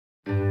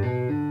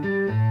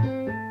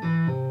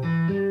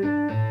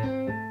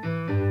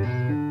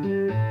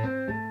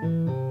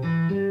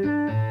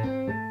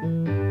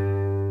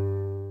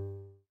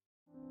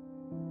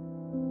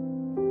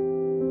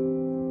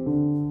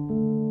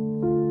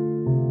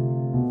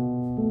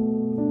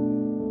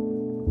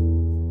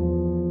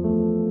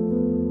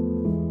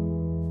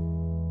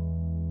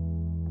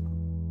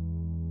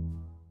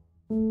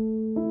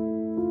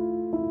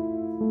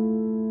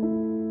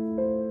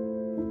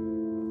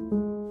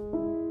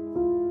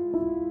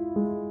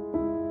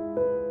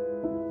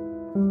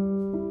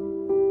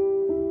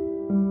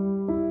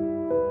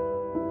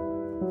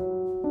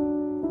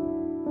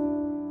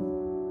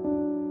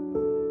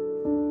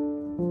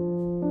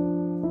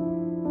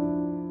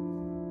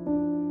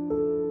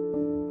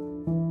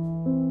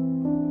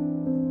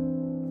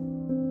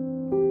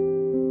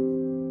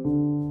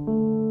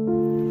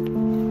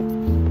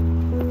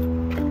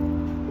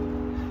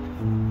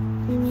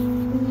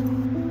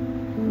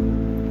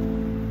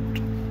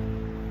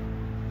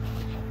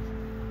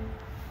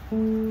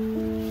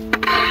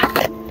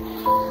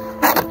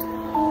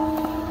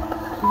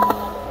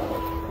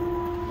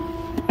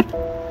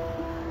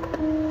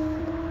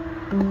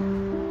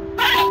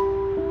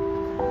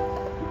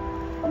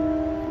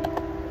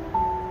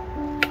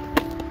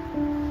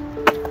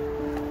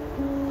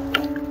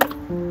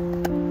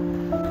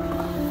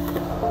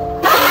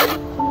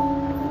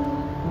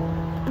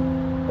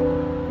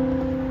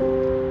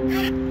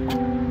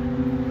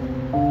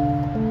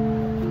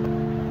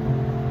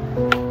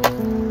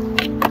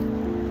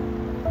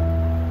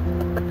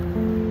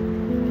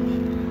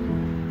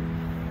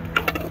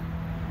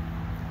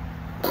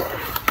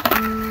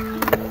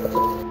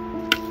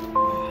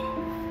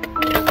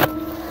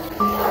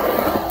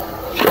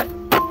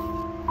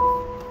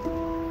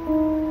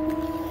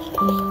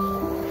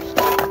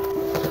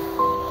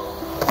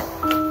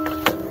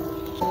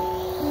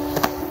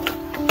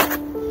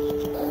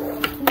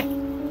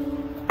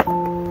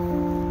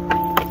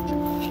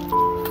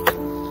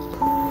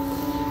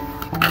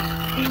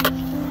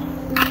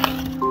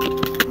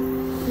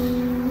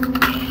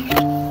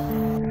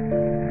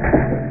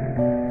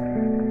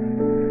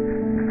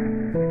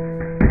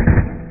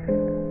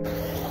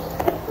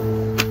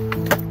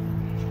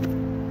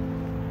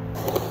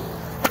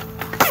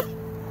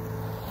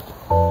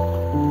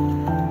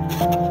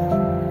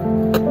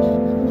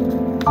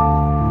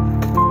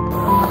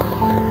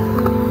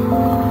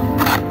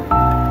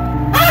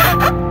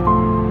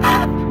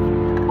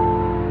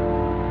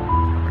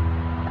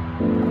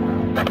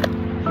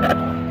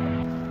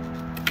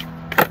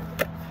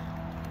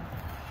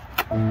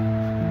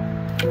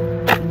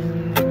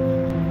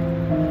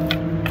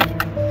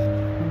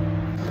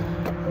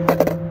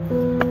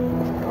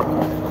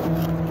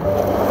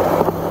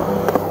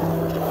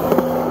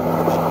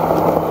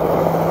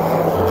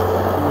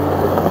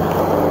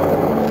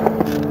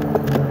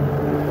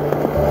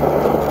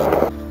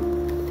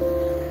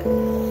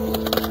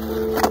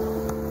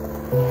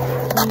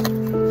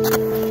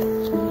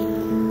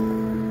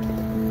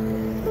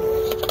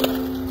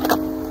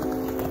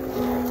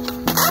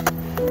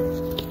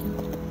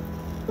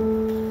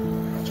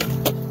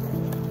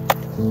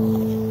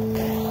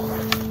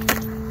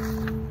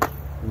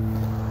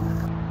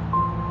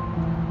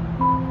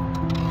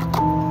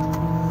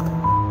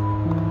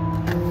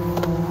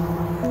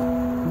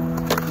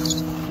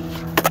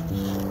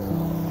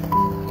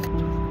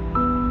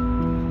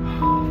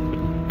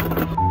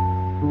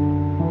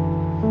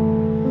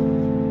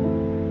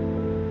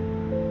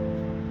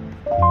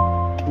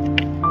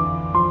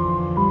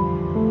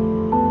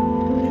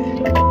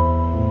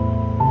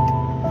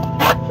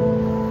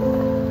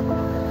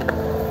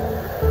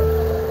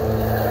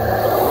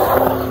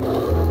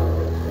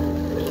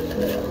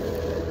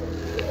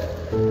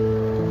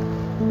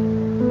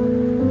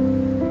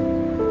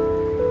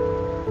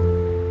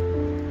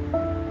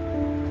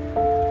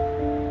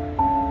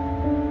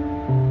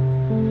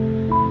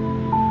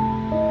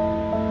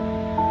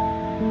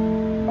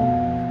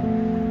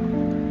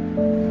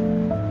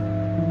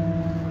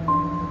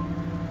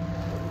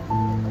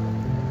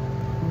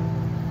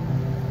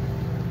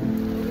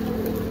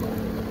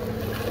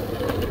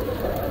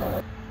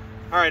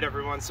Alright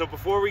everyone, so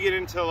before we get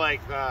into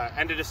like the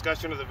end of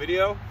discussion of the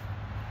video,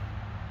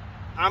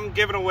 I'm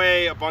giving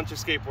away a bunch of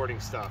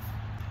skateboarding stuff.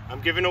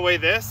 I'm giving away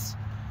this.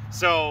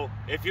 So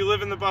if you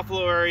live in the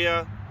Buffalo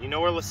area, you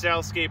know where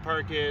LaSalle skate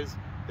park is.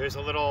 There's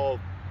a little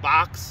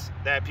box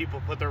that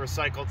people put their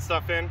recycled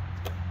stuff in.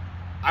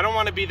 I don't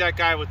want to be that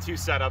guy with two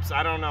setups.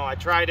 I don't know, I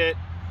tried it.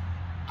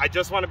 I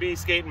just want to be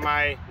skating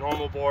my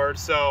normal board.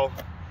 So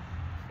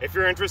if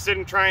you're interested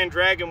in trying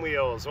Dragon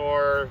wheels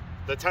or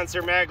the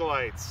Tensor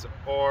Magalites,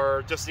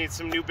 or just need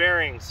some new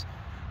bearings,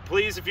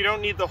 please, if you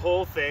don't need the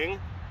whole thing,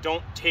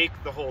 don't take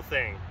the whole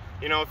thing.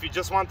 You know, if you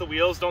just want the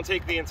wheels, don't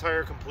take the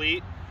entire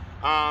complete.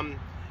 I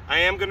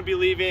am going to be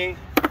leaving,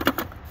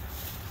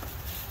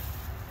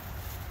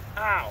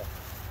 ow,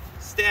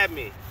 stabbed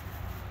me,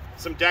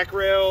 some deck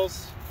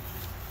rails,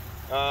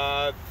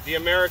 the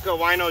America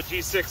Wino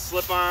G6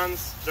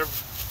 slip-ons. They're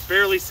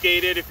barely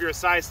skated if you're a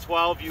size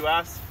 12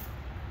 US,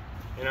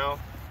 you know.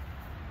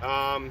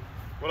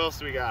 What else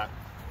do we got?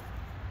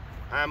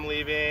 I'm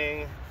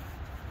leaving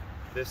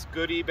this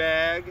goodie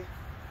bag.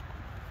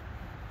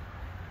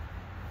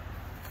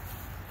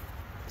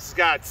 This has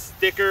got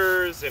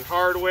stickers and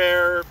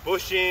hardware,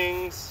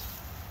 bushings,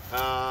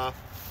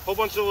 whole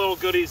bunch of little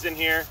goodies in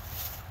here.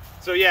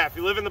 So yeah, if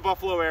you live in the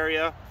Buffalo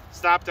area,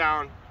 stop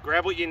down,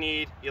 grab what you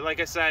need.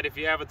 Like I said, if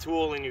you have a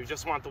tool and you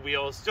just want the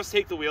wheels, just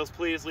take the wheels,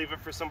 please. Leave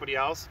it for somebody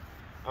else.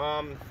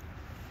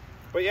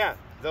 But yeah,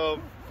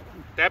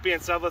 that being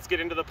said, let's get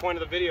into the point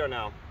of the video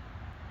now.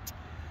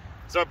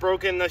 So I've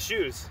broken the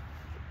shoes,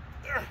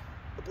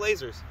 the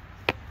Blazers,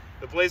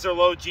 the Blazer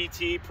Low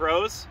GT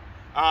Pros.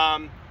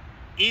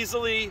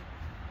 Easily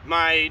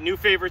my new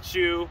favorite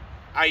shoe.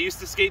 I used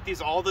to skate these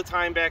all the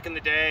time back in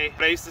the day.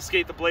 I used to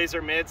skate the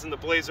Blazer Mids and the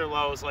Blazer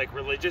Lows like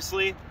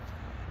religiously.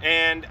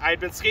 And I'd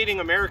been skating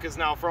Americas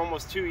now for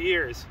almost 2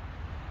 years.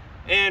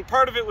 And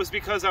part of it was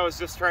because I was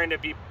just trying to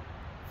be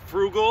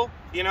frugal,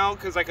 you know,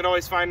 because I could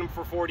always find them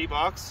for 40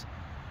 bucks.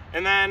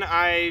 And then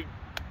I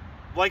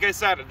like I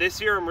said, this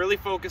year I'm really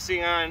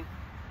focusing on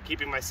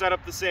keeping my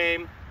setup the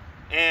same.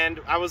 And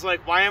I was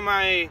like, why am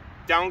I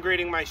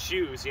downgrading my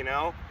shoes, you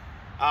know?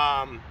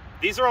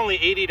 These are only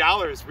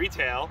 $80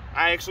 retail.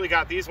 I actually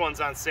got these ones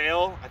on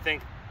sale. I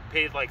think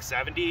paid like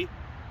 70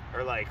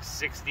 or like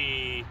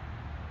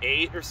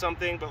 68 or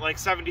something, but like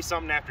 70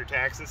 something after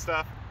tax and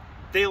stuff.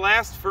 They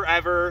last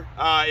forever.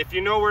 If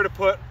you know where to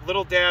put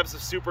little dabs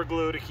of super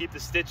glue to keep the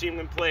stitching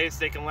in place,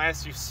 they can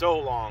last you so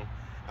long.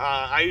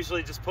 I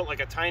usually just put like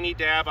a tiny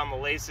dab on the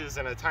laces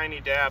and a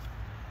tiny dab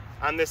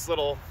on this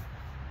little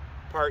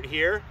part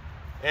here.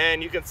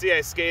 And you can see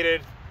I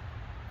skated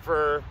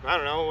for, I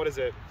don't know, what is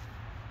it?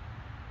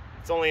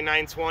 It's only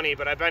 9:20,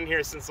 but I've been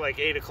here since like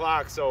 8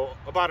 o'clock, so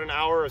about an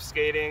hour of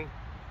skating.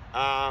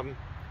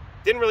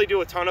 Didn't really do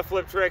a ton of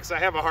flip tricks. I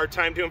have a hard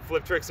time doing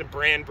flip tricks in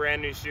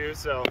brand new shoes,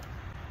 so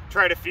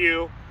tried a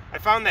few. I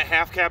found that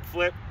half cap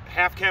flips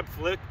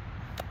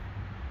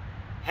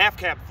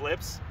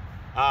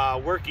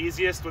work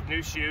easiest with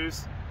new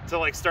shoes to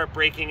like start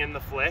breaking in the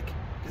flick,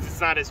 because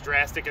it's not as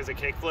drastic as a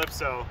kick flip.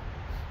 So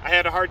I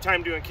had a hard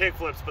time doing kick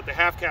flips, but the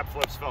half cap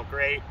flips felt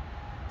great.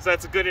 So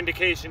that's a good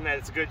indication that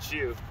it's a good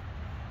shoe.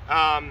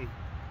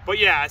 But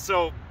yeah,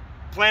 so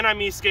plan on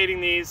me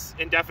skating these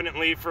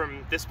indefinitely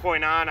from this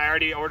point on. I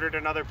already ordered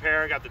another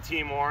pair. I got the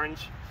Team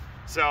Orange.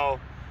 So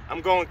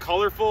I'm going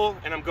colorful,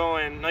 and I'm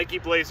going Nike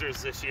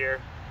Blazers this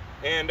year.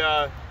 And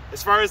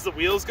as far as the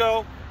wheels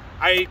go,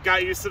 I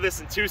got used to this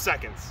in 2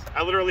 seconds.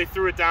 I literally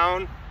threw it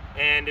down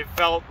and it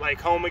felt like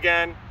home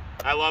again.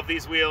 I love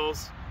these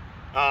wheels.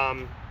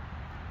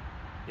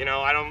 You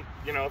know,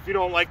 if you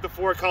don't like the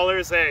 4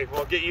 colors, hey,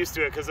 well, get used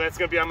to it, because that's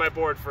gonna be on my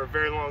board for a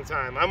very long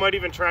time. I might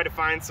even try to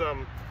find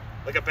some,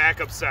 like a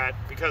backup set,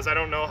 because I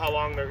don't know how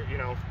long they're, you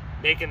know,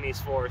 making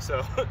these for.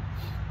 So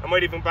I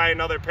might even buy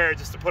another pair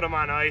just to put them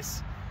on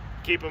ice,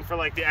 keep them for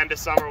like the end of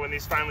summer when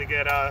these finally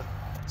get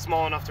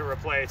small enough to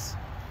replace.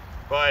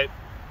 But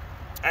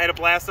I had a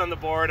blast on the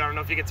board. I don't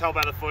know if you can tell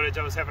by the footage.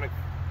 I was having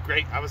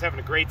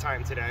a great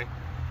time today.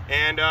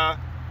 And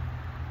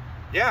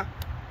yeah,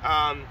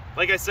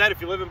 like I said,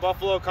 if you live in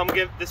Buffalo, come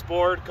get this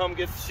board, come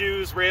get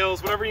shoes,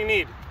 rails, whatever you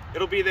need.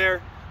 It'll be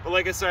there. But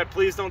like I said,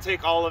 please don't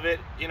take all of it.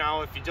 You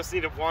know, if you just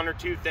need 1 or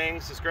 2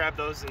 things, just grab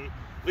those and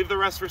leave the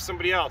rest for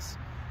somebody else.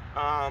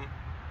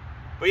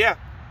 But yeah,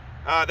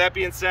 that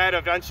being said,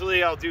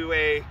 eventually I'll do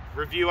a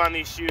review on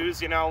these shoes,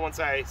 you know, once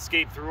I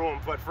skate through them.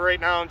 But for right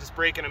now, I'm just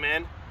breaking them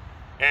in.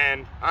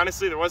 And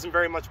honestly, there wasn't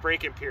very much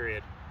break-in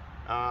period.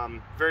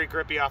 Very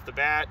grippy off the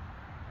bat,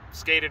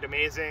 skated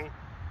amazing,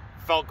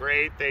 felt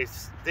great. They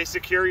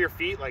secure your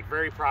feet like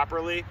very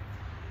properly.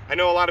 I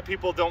know a lot of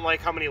people don't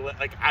like how many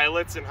like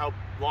eyelets and how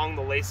long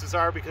the laces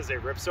are because they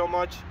rip so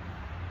much,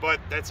 but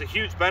that's a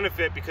huge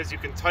benefit because you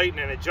can tighten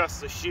and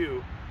adjust the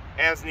shoe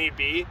as need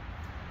be.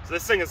 So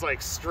this thing is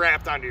like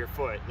strapped onto your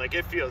foot. Like,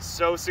 it feels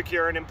so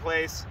secure and in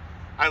place.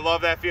 I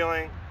love that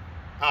feeling.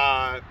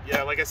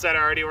 Yeah, like I said, I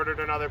already ordered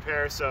another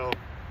pair, so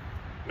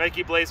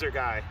Nike Blazer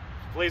guy,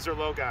 Blazer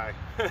low guy.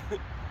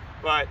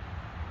 But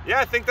yeah,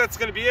 I think that's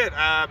gonna be it.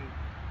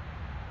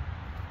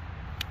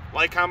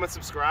 Like, comment,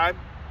 subscribe,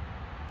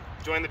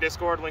 join the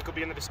Discord, link will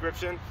be in the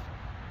description.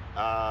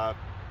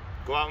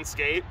 Go out and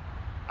skate.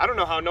 I don't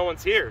know how no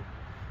one's here.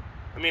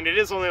 I mean, it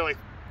is only like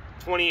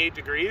 28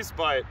 degrees,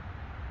 but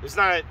there's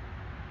not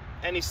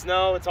any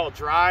snow. It's all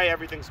dry.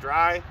 Everything's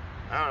dry.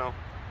 I don't know.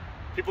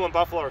 People in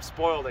Buffalo are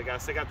spoiled, I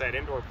guess. They got that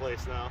indoor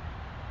place now.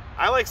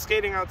 I like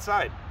skating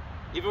outside,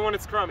 even when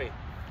it's crummy.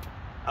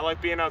 I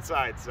like being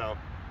outside, so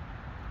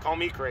call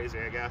me crazy,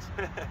 I guess.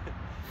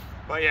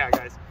 But yeah,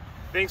 guys,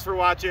 thanks for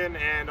watching,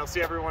 and I'll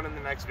see everyone in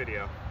the next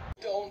video.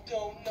 Don't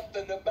know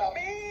nothing about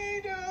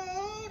me, dude.